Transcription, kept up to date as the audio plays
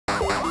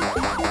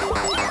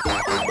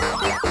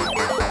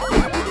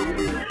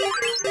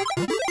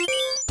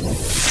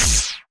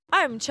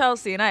I'm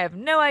Chelsea, and I have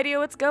no idea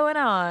what's going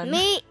on.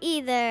 Me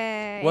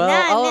either. Well,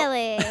 Not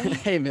Millie.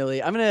 Hey,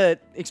 Millie. I'm going to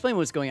explain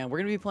what's going on. We're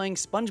going to be playing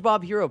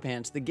SpongeBob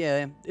HeroPants.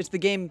 It's the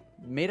game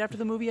made after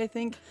the movie, I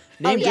think.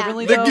 Named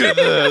differently, though.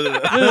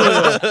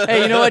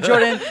 Hey, you know what,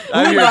 Jordan? Who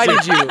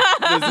invited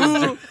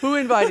you? Who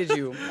invited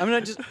you? I'm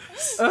going to just...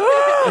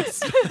 I'm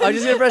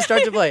just going to press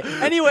start to play.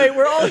 Anyway,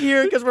 we're all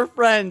here because we're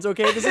friends,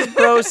 okay? This is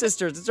Bro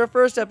Sisters. It's our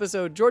first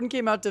episode. Jordan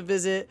came out to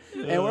visit,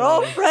 and we're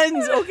all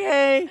friends,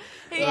 okay?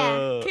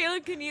 Hey,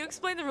 Caleb, can you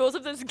explain the rules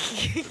of this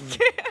game?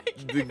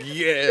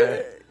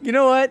 Yeah. You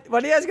know what? Why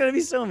are you guys going to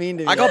be so mean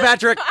to me? I call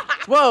Patrick.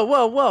 Whoa,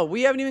 whoa, whoa.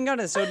 We haven't even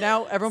gotten it. So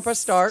now everyone press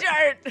start.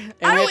 And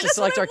we have to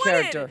select our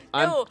character.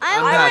 No,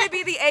 I'm I Pat. want to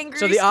be the angry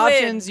So the squid.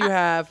 options you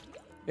have,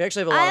 you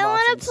actually have a lot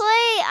of options.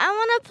 I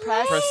want to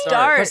play. Press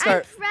start. Press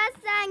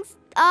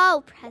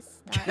start. Press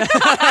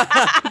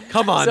start.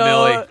 Come on, So,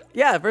 Millie.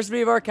 yeah, first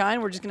movie of our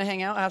kind. We're just going to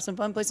hang out, have some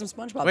fun, play some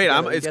SpongeBob Wait,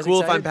 together. You it's guys cool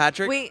if I'm excited?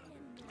 Patrick. Wait,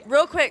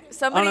 real quick. I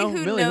Somebody don't know.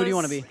 who Millie, knows... who do you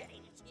want to be?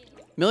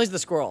 Millie's the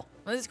squirrel.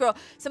 Millie's the squirrel.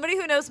 Somebody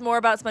who knows more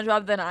about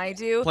SpongeBob than I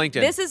do.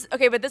 Plankton. This is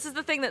okay, but this is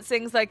the thing that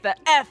sings like the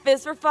F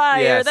is for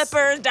fire Yes. that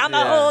burns down the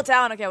Yeah. whole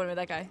town. Okay, I want to be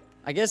that guy.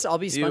 I guess I'll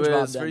be U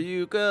SpongeBob is then. for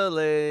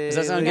ukulele. Does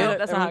that sound No,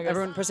 good? that's not how it goes.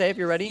 Everyone press A if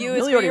you're ready. U is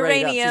Millie for already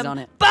ready it up. She's uranium. on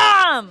it.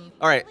 Bomb!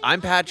 All right,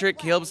 I'm Patrick.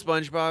 Caleb,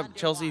 SpongeBob.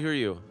 Chelsea, who are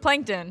you?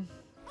 Plankton.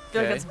 I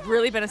feel like Okay. that's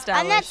really been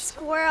established. I'm that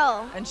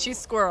squirrel. And she's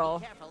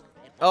squirrel.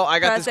 Oh, I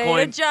got Press this A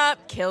coin. to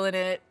jump, killing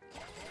it.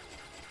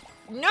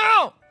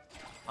 No!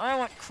 I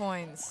want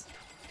coins.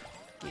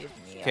 Give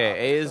me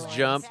Okay, A is coins.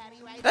 jump.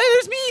 Hey,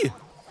 there's me.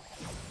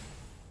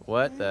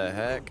 What the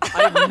heck?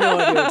 I have no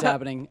idea what's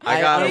happening.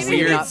 I got a honestly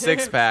do weird not-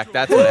 six-pack.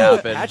 That's what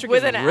happened. Patrick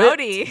With is an ripped.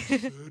 Audi.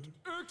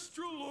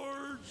 Extra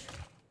large.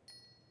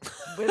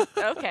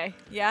 Okay,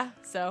 yeah,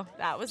 so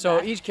that was So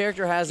that. each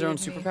character has their own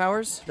Give me-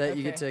 superpowers that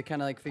you get Okay. to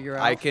kind of like figure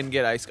out. I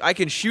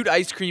can shoot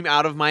ice cream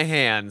out of my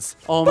hands.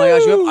 Oh my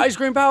gosh, you have ice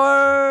cream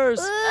powers!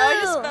 I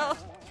just Ooh. fell.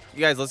 You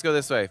guys, let's go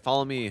this way.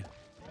 Follow me.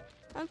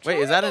 I'm Wait,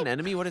 is that an trying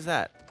enemy? What is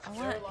that?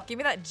 Give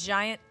me that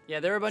giant. Yeah,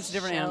 there are a bunch of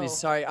different Shell. enemies.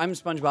 Sorry, I'm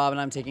SpongeBob and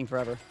I'm taking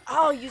forever.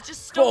 Oh, you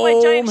just stole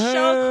my giant Foam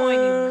shell coin, you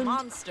hand.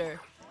 monster.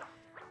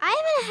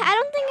 I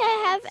don't think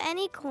I have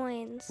any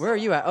coins. Where are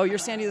you at? Oh, you're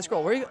Sandy the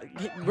Scroll. Where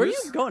are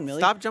you going, Millie?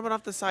 Stop jumping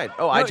off the side.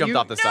 Oh, I No, jumped you-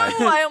 off the side.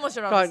 No, I almost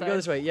jumped Go off on, the go side.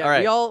 this way. Yeah, All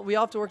right. we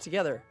all have to work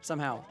together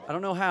somehow. I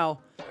don't know how.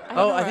 don't Oh,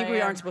 know I where think I we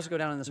am. aren't supposed to go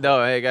down in this way.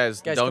 No, hey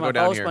guys, Guys, don't come go on,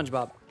 down follow here.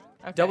 SpongeBob.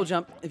 Okay. Double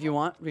jump if you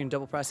want. We can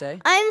double press A.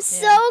 I'm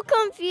so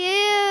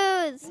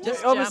confused.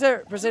 Just Almost jump.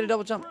 there. Press A to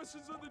double jump.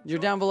 You're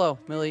down below,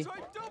 Millie.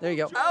 There you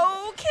go.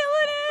 Oh,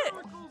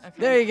 killing it! Okay.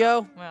 There you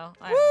go. Well,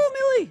 I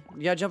Woo, Millie!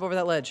 You gotta jump over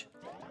that ledge.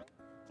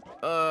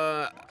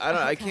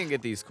 I can't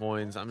get these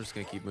coins. I'm just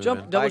gonna keep moving.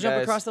 Jump, double Bye, jump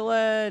guys. across the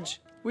ledge.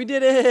 We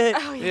did it.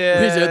 Oh,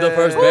 yeah. Yeah. We did the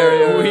first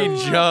barrier. We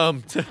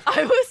jumped.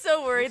 I was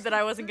so worried that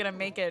I wasn't gonna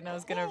make it and I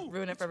was gonna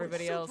ruin it for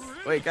everybody else.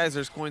 Wait, guys,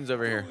 there's coins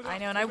over here. I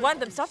know, and I want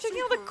them. Stop taking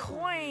all the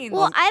coins.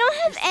 Well, I don't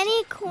have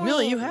any coins.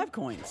 Millie, you have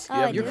coins. Oh,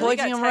 I You're do?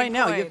 collecting You got them right 10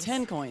 now. You have coins.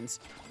 10 coins.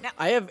 No.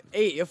 I have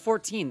 8. You have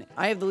 14.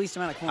 I have the least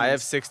amount of coins. I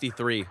have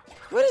 63.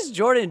 What is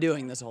Jordan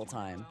doing this whole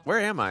time? Where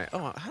am I?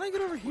 Oh, how did I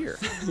get over here?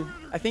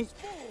 I think.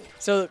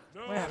 So,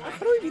 how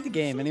do we beat the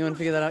game? Anyone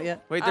figure that out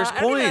yet? Wait, there's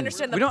I don't even coins.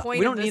 understand the We don't- point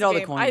we of don't this need all the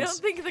game. I don't coins.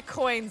 think the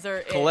coins are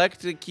it. Collect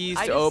the keys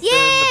I to just- open Yay,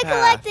 the path.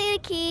 collected a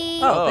key.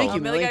 Oh, thank Oh,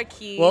 you, Millie Millie. got a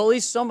key. Well, at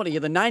least somebody,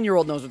 the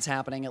 9-year-old knows what's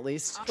happening at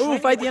least. Ooh,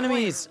 fight the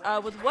enemies.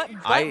 With what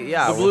button?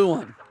 yeah. The blue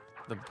one.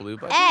 The blue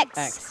button. X.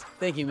 X.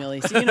 Thank you,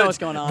 Millie. So you know what's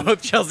going on.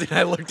 Both Chelsea and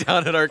I looked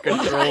down at our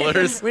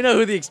controllers. We know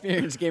who the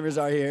experienced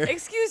gamers are here.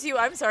 Excuse you,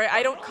 I'm sorry.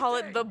 I don't call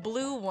it the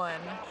blue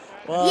one.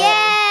 Well,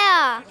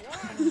 Yeah.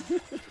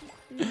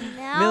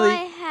 Now Millie.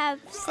 I have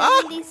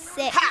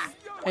 76.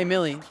 Hey,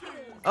 Millie.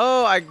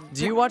 Oh,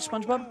 Do you watch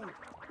SpongeBob?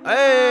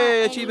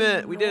 Hey,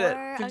 achievement. We did it.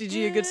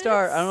 50G, a good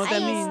start. I don't know what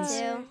that I means. used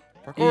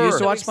to. You used to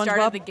So watch we started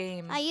SpongeBob? the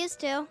game. I used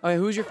to. Okay,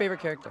 who's your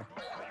favorite character?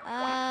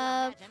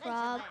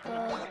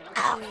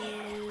 Probably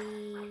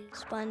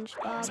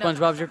SpongeBob.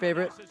 SpongeBob's your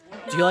favorite?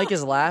 Do you like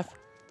his laugh?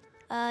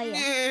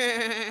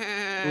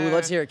 Yeah. Ooh,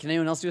 let's hear it. Can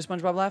anyone else do a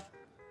SpongeBob laugh?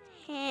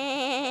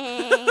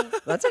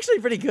 That's actually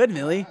pretty good,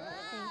 Millie.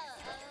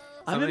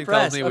 I'm Somebody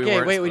impressed. tells me we Okay,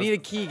 weren't wait, we supposed need a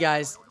key,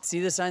 guys. See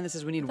the sign that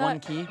says we need one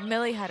key?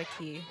 Millie had a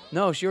key.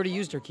 No, she already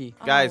used her key.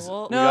 Guys, Oh,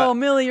 well, we No, got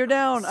Millie, you're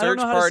down. I don't search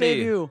know how to save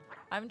party. you.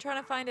 I'm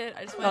trying to find it.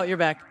 I just Oh, went. you're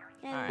back.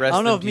 Alright. Rest I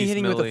don't know in if me peace,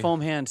 hitting you with the Millie.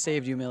 foam hand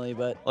saved you, Millie,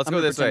 but Let's I'm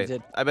go this way.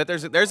 pretend it did. I bet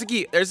there's a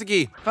key. There's a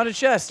key. Found a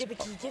chest. Give a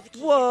key, give a key.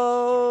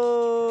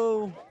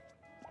 Whoa.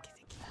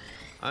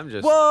 I'm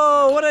just.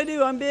 Whoa, what'd I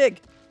do? I'm big.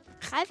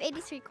 I have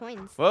 83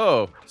 coins.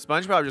 Whoa.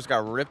 SpongeBob just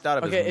got ripped out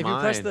of Okay, his if mind.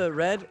 you press the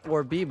red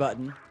or B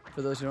button,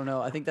 for those who don't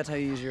know, I think that's how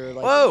you use your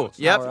like Whoa. power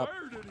Yep. up.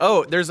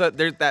 Oh, there's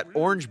that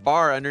orange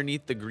bar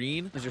underneath the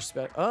green. Is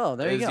your oh,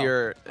 there you Is go.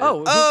 your- oh,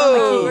 who found the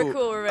Oh. key? We're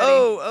cool, we're ready.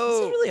 Oh,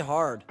 This is really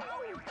hard.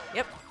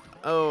 Yep.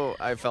 Oh,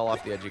 I fell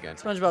off the edge again.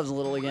 SpongeBob's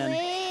little again.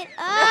 Wait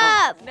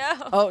up.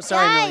 No. Oh,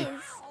 sorry, Guys. Millie.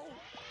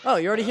 Oh,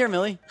 you're already here,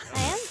 Millie. I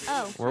am?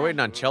 Oh. We're waiting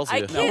on Chelsea.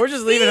 I to- can't- No, we're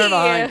just leaving her see.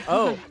 behind.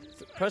 Oh,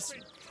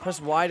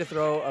 press Y to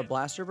throw a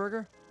blaster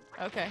burger.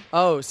 Okay.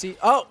 Oh, see.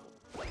 Oh,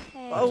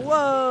 Hey. Oh,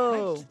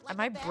 whoa. Am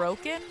I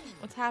broken?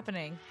 What's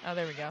happening? Oh,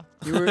 there we go.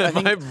 You were, I Am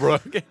think, I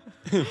broken?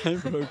 am I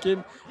broken?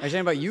 Are you talking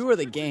about you or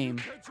the game?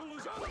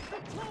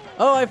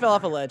 Oh, I fell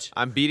off a ledge.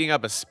 I'm beating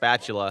up a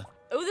spatula.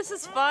 Oh, this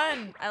is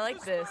fun. I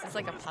like this. It's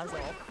like a puzzle.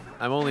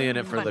 I'm only in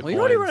it for the Well, you're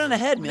already coins. running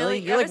ahead, Millie, Millie.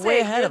 You're I like would way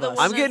say ahead you're of the us.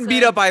 one I'm getting that's,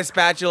 beat up by a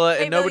spatula,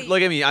 Hey, and nobody. Millie.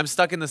 Look at me. I'm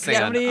stuck in the sand.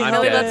 Somebody I'm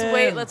help Millie, him.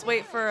 dead. let's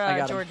wait for I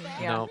got him. Jordan.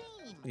 Yeah. No,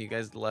 you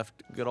guys left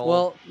good old.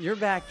 Well, you're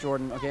back,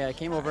 Jordan. Okay, I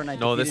came over and I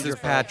no, this defeated is your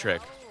foe.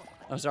 Patrick.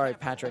 Oh, sorry,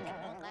 Patrick.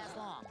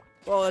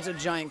 Oh, that's a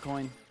giant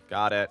coin.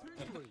 Got it.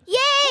 Yay!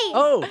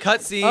 Oh!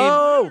 Cutscene.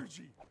 Oh!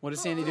 What is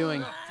Sandy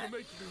doing?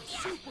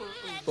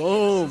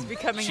 Boom!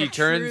 Becoming She a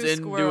turns true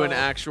into squirrel. an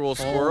actual Oh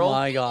squirrel.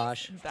 my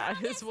gosh.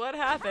 That is what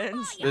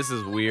happens. This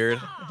is weird.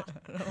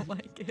 I don't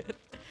like it.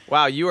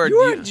 Wow, you are.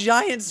 You're a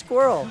giant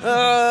squirrel.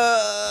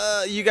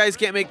 You guys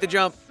can't make the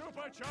jump.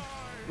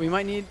 We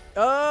might need.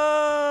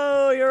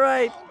 Oh, you're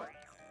right.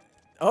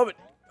 Oh, but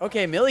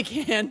okay, Millie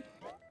can.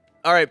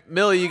 All right,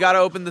 Millie, you gotta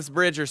open this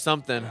bridge or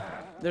something.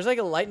 There's like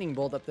a lightning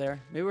bolt up there.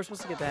 Maybe we're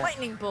supposed to get that.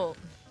 Lightning bolt.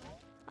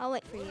 I'll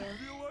wait for you.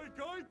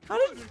 How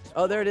did?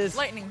 Oh, there it is.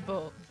 Lightning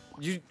bolt.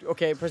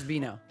 Okay, press B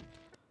now.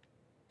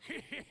 Yay!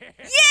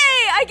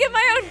 I get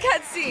my own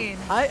cutscene.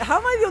 How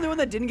am I the only one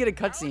that didn't get a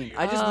cutscene?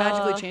 I just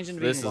magically changed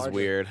into being This is larger.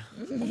 weird.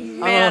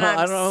 Man, I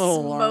I'm don't know,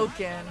 Lauren.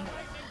 smoking.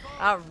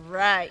 All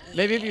right.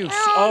 Maybe if you.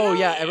 Oh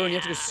yeah, everyone, you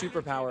have to go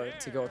superpower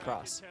to go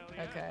across.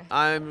 Okay.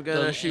 I'm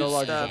gonna shoot the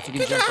larger stuff. jumps.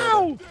 You can jump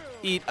over.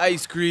 Eat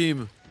ice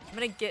cream. I'm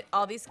gonna get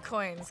all these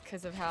coins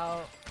because of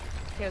how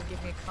he'll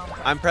give me a combo.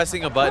 I'm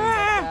pressing a button. like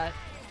that.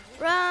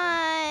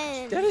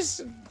 Run! That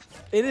is.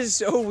 It is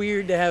so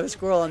weird to have a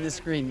squirrel on this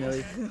screen,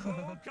 Millie.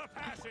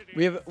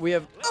 We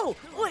have. Oh,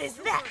 what is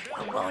that?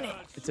 I want it.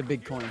 It's a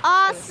big coin.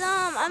 Awesome!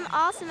 I'm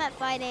awesome at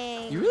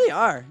fighting. You really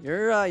are.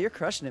 You're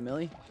crushing it,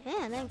 Millie.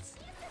 Yeah, thanks.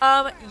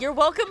 You're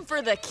welcome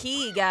for the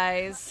key,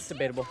 guys. It's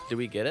debatable. Did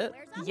we get it?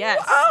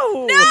 Yes.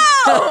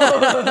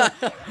 Oh!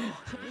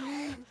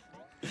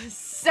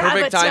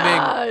 Perfect timing.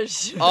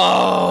 Sabotage.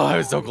 Oh, I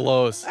was so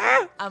close.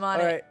 I'm on All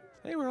it. right.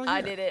 Hey, we're all I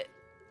here. did it.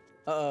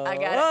 Uh-oh. I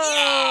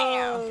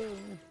got it.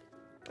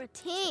 We're a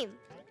team.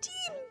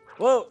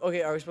 Whoa.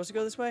 Okay, are we supposed to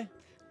go this way?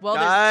 Well,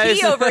 Guys. there's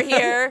key over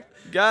here.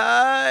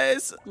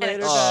 Guys. And a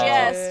Later,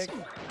 chest.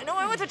 Patrick. No,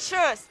 I want a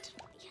chest.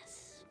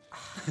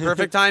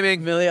 Perfect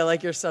timing. Millie, I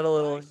like your subtle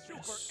little.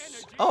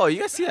 Oh, you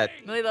guys see that?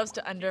 Millie loves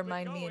to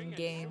undermine me in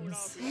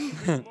games.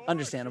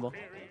 Understandable.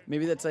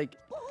 Maybe that's like.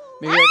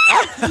 Maybe.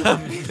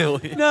 Like,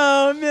 Millie.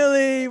 no,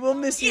 Millie, we'll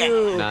miss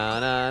you. Na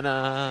na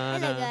na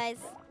Hello, na. guys.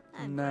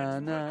 Na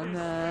na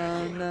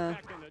na na.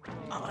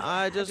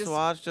 I just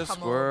watched a pummeled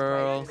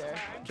squirrel right through there.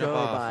 jump Go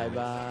off. bye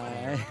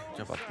bye.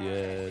 Jump off the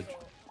edge.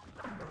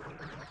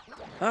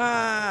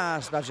 Ah,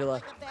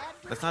 spatula.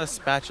 That's not a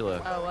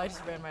spatula. Oh, I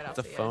just ran right off It's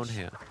a the phone edge.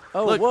 hand.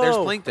 Oh, Look, whoa. there's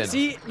plankton.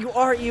 See, you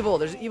are evil.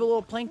 There's evil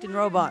little plankton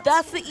robots.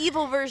 That's the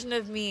evil version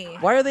of me.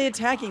 Why are they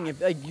attacking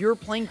if like you're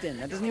plankton?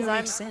 That doesn't even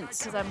make sense.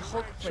 Because I'm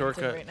Hulk plankton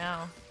Shortcut. right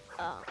now.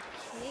 Oh,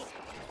 sweet.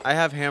 I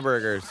have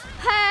hamburgers.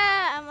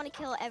 Ha! I'm gonna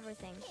kill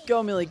everything.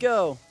 Go, Millie,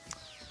 go.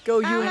 Go,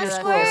 you I'm and a your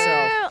squirrel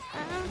self.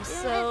 I'm doing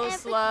So everything.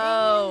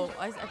 slow.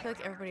 I feel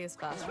like everybody is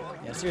faster than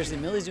me. Yeah, seriously,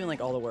 Millie's doing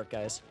like all the work,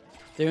 guys.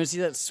 They're gonna see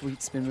that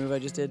sweet spin move I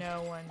just did.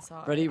 No one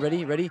saw Ready, it.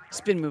 ready, ready.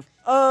 Spin move.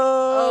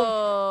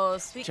 Oh. Oh,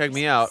 sweet. Check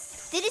me out.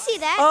 Did you see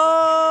that?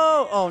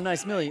 Oh. Oh,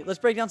 nice, Millie. Let's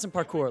break down some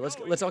parkour.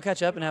 Let's all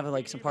catch up and have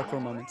like some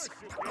parkour moments.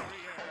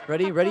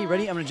 Ready, ready,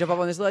 ready. I'm gonna jump up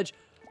on this ledge.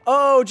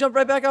 Oh, jump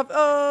right back off.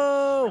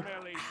 Oh.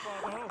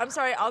 I'm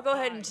sorry. I'll go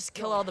ahead and just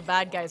kill all the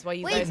bad guys while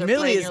you Wait. guys are Millie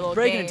playing is your little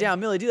breaking game. it down.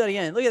 Millie, do that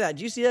again. Look at that.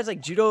 Do you see that? It's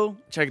like judo.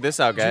 Check this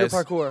out, Judo guys.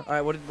 parkour. All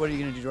right, what are you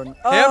gonna do, Jordan?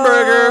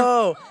 Hamburger.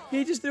 Oh,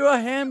 he just threw a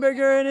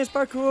hamburger in his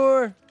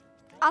parkour.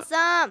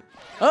 Awesome.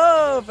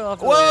 Oh, fell off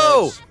the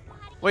Whoa! ledge.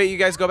 Wait, you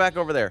guys go back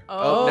over there.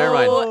 Oh, never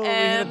mind. Oh, we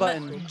hit a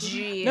button.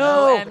 OMG.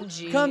 No,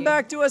 OMG. come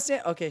back to us.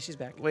 Okay, she's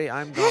back. Wait,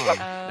 I'm gone.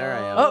 There I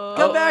am. Oh,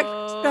 come back,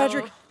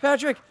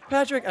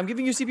 Patrick. I'm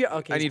giving you CPR.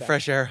 Okay, I he's need back.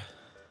 fresh air.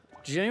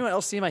 Did anyone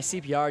else see my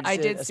CPR? I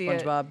did a see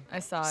it. SpongeBob. I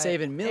saw it.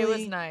 Saving Millie. It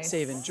was nice.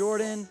 Saving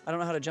Jordan. I don't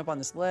know how to jump on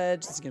this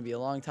ledge. This is gonna be a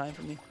long time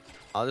for me.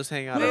 I'll just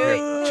hang out up Wait.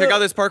 here. Check out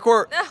this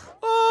parkour.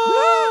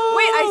 Oh.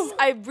 Wait,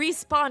 I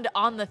respawned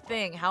on the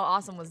thing. How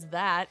awesome was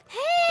that?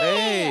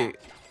 Hey,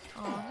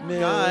 Millie,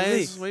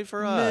 guys, wait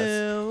for us.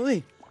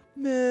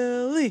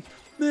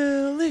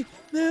 Millie.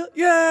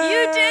 Yeah!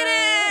 You did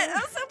it!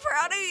 I'm so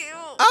proud of you.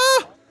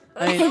 Ah!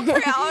 I'm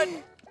so proud.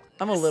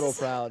 I'm a little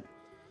proud.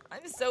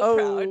 I'm so Oh,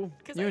 proud.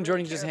 'cause you I and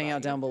Jordan really can just care hang about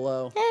out down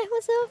below. Hey,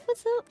 what's up?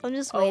 What's up? I'm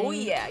just waiting. Oh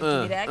yeah,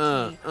 give me that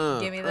key.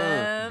 Give me uh.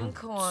 them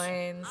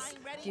coins.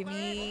 Give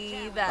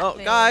me that Oh,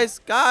 thing. guys.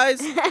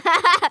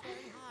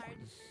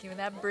 Give me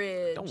that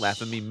bridge. Don't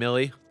laugh at me,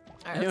 Millie.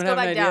 All right, Anyone let's go have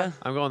an back idea? down.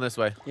 I'm going this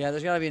way. Yeah,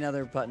 there's gotta be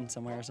another button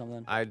somewhere or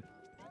something.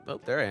 Oh,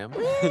 there I am.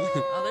 Other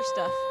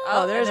stuff.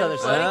 Oh, there's and other a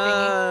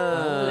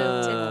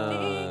stuff.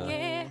 floating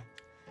thingy.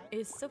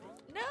 Is so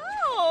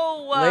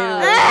no. Later.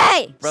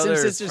 Hey! Brothers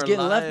Sim Sisters for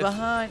getting left life.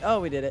 behind. Oh,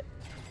 we did it.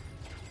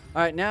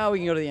 All right, now we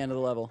can go to the end of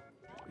the level.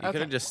 You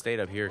could have just stayed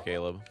up here,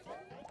 Caleb.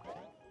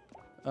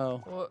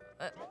 Oh. Wha-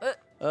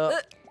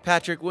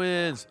 Patrick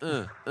wins.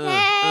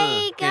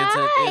 Hey, Can't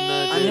sit in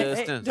guys. the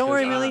distance. Don't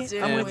worry, 'cause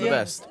Millie. I'm am with the you.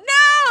 best.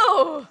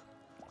 No!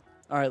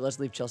 All right, let's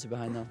leave Chelsea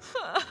behind though.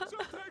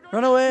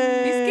 Run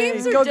away!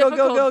 These games are go, difficult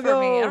go, go, go, for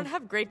me. I go. don't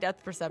have great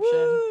depth perception.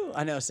 Woo.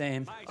 I know,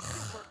 same.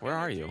 Where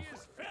are you?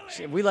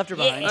 We left her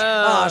behind.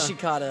 Yeah. Oh, she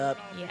caught up.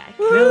 Yeah.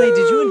 Millie,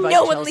 did you invite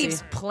No Chelsea? one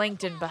leaves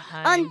plankton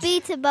behind.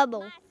 Unbeat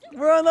bubble.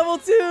 We're on level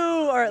 2.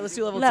 All right, let's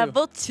do level 2.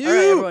 Level 2. All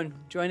right, everyone,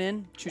 join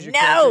in. Choose your No.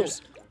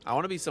 characters. I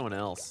want to be someone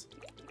else.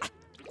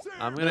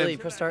 I'm gonna. Millie,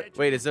 press start.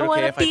 Wait, is it I okay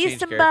want if to I be change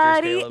somebody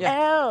characters, Caleb?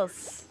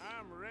 else.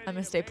 I'm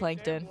gonna stay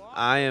plankton.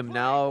 I am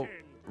now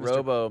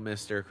Robo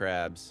Mr.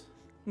 Krabs.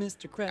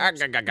 Mr.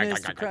 Krabs.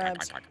 Mr.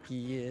 Krabs.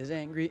 He is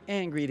angry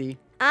and greedy.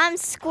 I'm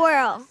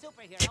squirrel.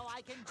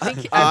 I'm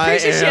pretty sure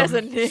she has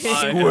a name.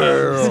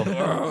 Squirrel.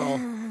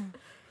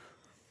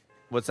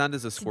 What sound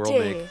does a squirrel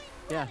Today, make?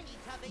 Yeah.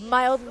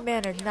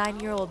 mild-mannered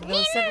 9-year-old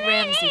Millicent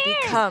Ramsey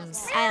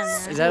becomes I don't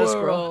know. Is that a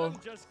squirrel?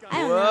 I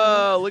don't know.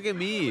 Whoa, look at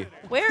me.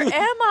 Where am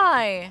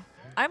I?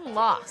 I'm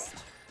lost.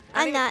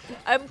 I'm not.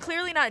 I'm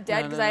clearly not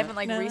dead because I haven't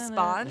like Na, na, na,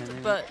 respawned, na, na.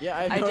 but Yeah,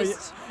 I know.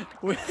 just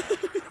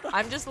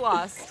I'm just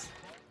lost.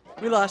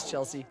 We lost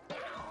Chelsea.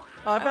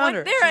 Oh, I I found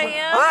her. went, there I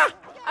am. Ah!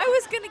 I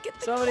was gonna get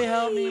the Somebody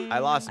help key. me. I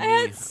lost I me.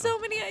 had so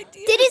many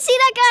ideas. Did you see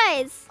that,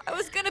 guys? I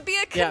was gonna be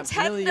a Yeah,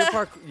 contender.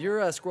 Millie,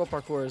 your squirrel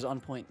parkour is on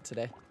point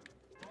today.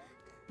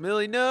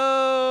 Millie,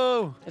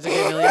 no. It's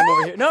okay, Millie. I'm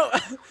over here. No,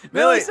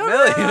 Millie, so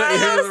Millie,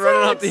 bad. you're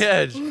running off the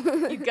edge.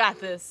 You got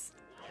this.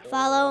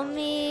 Follow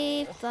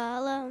me.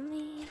 Follow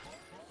me.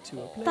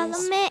 To a place.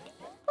 Follow me.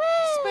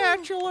 Woo.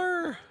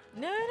 Spatula.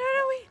 No.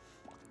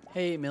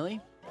 Hey,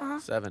 Millie.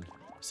 7.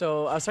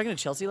 So I was talking to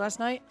Chelsea last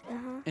night,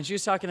 and she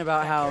was talking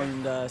about how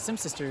in the Sim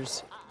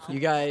Sisters, you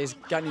guys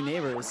got new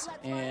neighbors,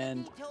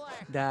 and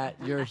that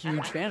you're a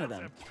huge fan of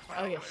them.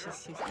 Oh yeah,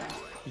 she's good.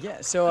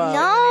 Yeah. So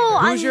No,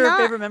 who's I'm your not.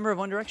 favorite member of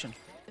One Direction?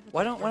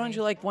 Why don't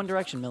you like One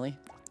Direction, Millie?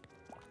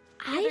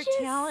 I They're just.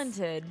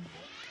 talented.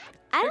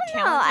 I don't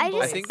know. talented I boys.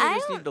 I just. think they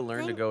just don't need to learn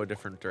to think- go a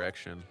different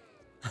direction.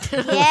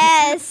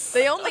 Yes.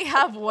 They only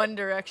have one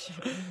direction.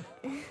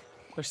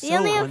 They're so They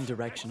only have-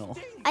 one-directional.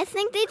 I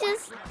think they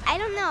just. I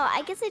don't know.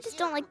 I guess I just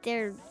don't like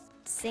their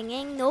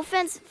singing. No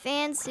offense,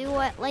 fans who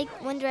like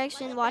One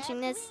Direction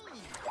watching this,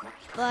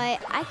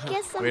 but I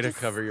guess I'm Way to just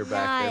cover your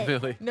back there,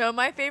 not- Millie. No,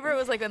 my favorite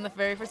was like on the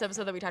very first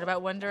episode that we talked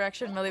about One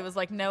Direction. Millie was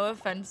like, "No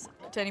offense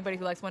to anybody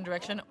who likes One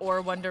Direction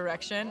or One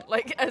Direction,"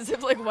 like as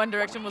if like One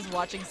Direction was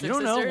watching Sim You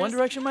don't Sisters. know. One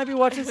Direction might be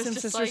watching It was Sim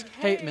just Sisters. like,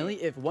 Hey, hey. Millie,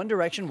 if One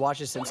Direction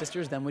watches Sim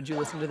Sisters, then would you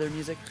listen to their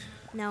music?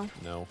 No.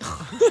 No.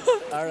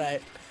 All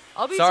right.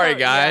 I'll be Sorry,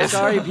 guys.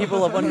 Sorry,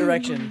 people of One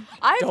Direction.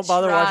 I've Don't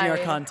bother watching our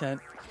tried.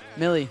 content.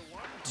 Millie,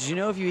 did you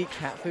know if you eat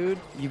cat food,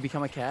 you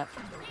become a cat?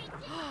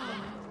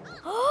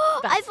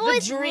 I've the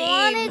always dream.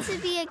 wanted to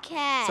be a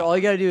cat. So all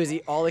you gotta do is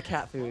eat all the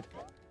cat food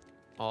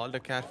All the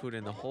cat food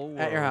in the whole world.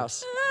 at your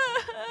house.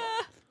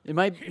 It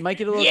might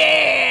get a little.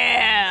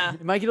 Yeah.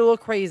 It might get a little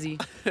crazy.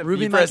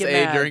 Ruby you might press get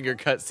A mad. during your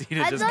cutscene,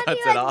 it I just thought cuts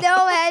you it had off.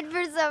 no head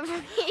for some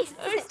reason.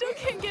 I still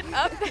can't get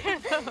up there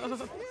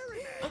though.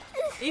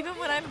 Even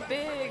when I'm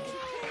big.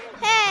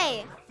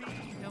 Hey.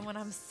 Even when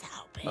I'm so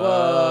big.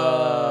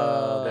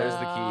 Whoa. There's the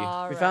key.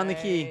 All We found the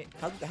key.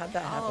 right. How'd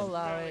that I'll happen?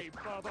 allow it.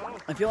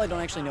 I feel I don't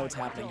actually know what's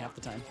happening half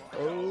the time.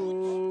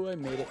 Oh, I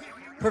made it.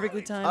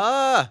 Perfectly timed.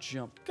 Ah!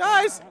 Jump.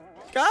 Guys!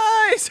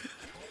 Guys!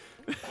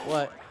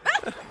 What?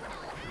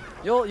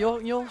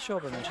 You'll show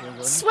up eventually,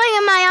 Jordan.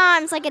 Swinging my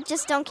arms like I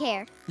just don't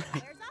care.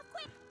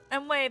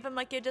 And waving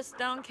like you just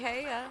don't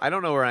care. I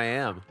don't know where I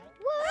am.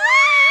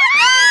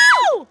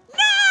 No!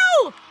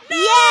 No!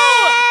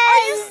 Yes!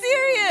 Are you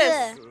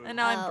serious? And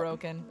now Oh. I'm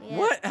broken. Yeah.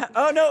 What?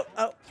 Oh no!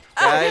 Oh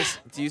Guys,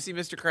 do you see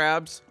Mr.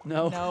 Krabs?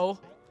 no! No.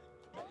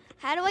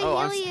 How do I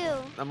Oh, heal you?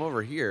 I'm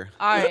over here.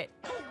 All right.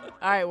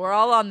 All right, we're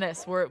all on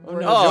this. We're no.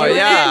 Oh, Jordan.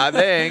 yeah,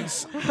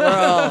 thanks. We're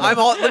all- I'm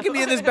all, look at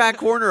me in this back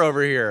corner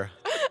over here.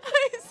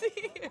 I see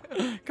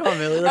you. Come on,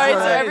 Millie. All Let's right, so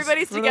run.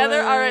 everybody's Run together.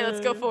 away. All right, let's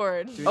go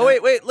forward. Oh,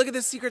 wait, look at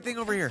this secret thing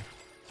over here.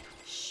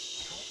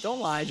 Don't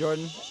lie,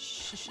 Jordan.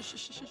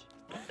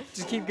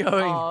 Just keep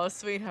going. Oh,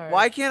 sweetheart.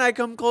 Why can't I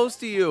come close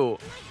to you?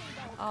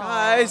 Aw.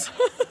 Guys!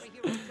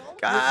 No one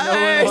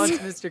Guys! wants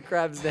Mr.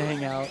 Krabs to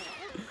hang out.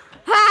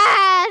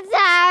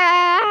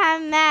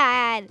 I'm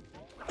mad.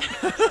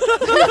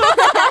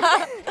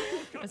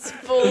 It's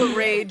full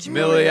rage.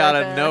 Millie out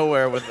right of there.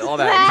 nowhere with all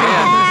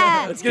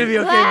that It's gonna be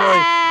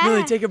okay, Millie.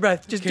 Millie, take a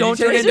breath. Just Can don't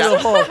you turn take into it the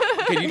down?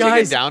 Hulk. Can you Guys,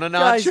 take it down a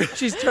notch? Guys,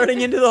 she's turning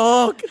into the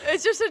Hulk.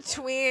 It's just a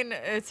tween.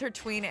 It's her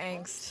tween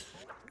angst.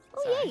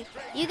 Oh, yay.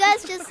 You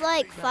guys just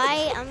like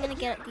fight. I'm gonna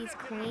get these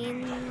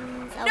queens.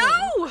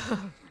 Oh, No!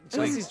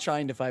 Chelsea's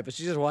trying to fight, but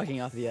she's just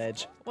walking off the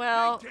edge.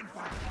 Well,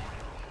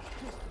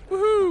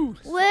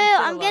 Woohoo! Woo,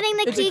 I'm getting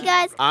the key,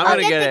 guys. I'm I'll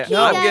gonna get the it. key,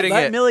 I'm guys. getting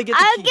Let it. Millie get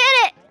the I'll key. get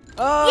it.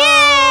 Oh!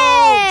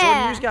 Yeah!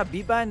 Jordan, you just got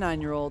beat by a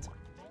 9-year-old.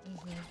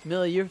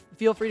 Millie, you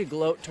feel free to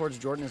gloat towards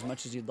Jordan as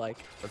much as you'd like.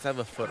 Let's have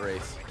a foot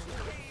race.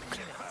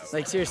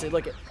 Like seriously,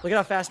 look at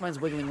how fast mine's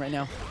wiggling right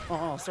now.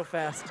 Oh, so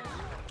fast.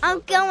 I'm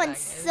going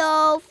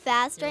so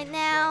fast right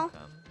now.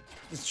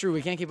 It's true.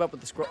 We can't keep up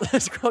with the squirrel. The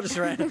squirrel just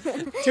ran.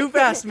 Too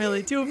fast,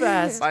 Millie. Too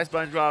fast. Bye,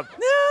 SpongeBob.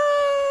 No!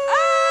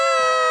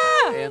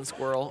 Ah! And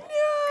squirrel.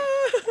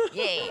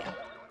 Yeah.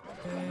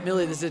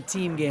 Millie, this is a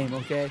team game,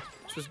 okay?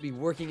 You're supposed to be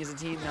working as a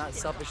team, not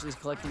selfishly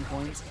collecting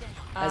coins.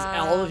 As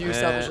all of you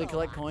selfishly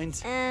collect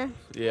coins.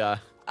 Yeah.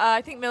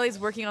 I think Millie's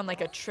working on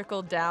like a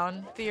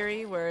trickle-down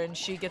theory, wherein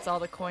she gets all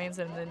the coins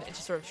and then it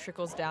just sort of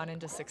trickles down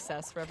into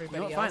success for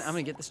everybody You know what? else. Fine. I'm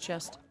gonna get this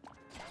chest.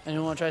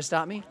 Anyone want to try to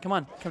stop me? Come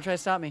on, come try to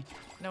stop me.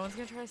 No one's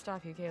gonna try to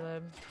stop you,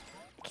 Caleb.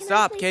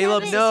 Stop,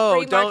 Caleb. have it? No,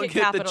 Free don't market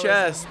get the capitalism.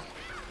 chest.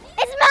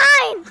 It's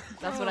mine!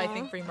 That's what I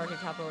think free market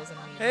capitalism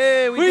means.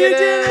 Hey, we did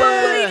did it! it!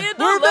 Completed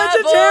the We're level!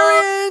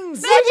 vegetarians!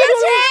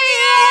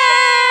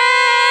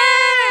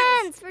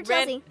 Vegetarians! For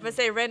Chelsea. But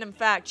say random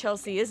fact: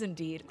 Chelsea is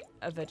indeed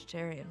a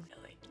vegetarian.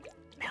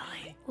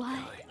 Millie. What?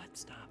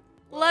 Let's stop.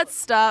 Let's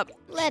stop.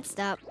 Let's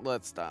stop.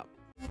 Let's stop.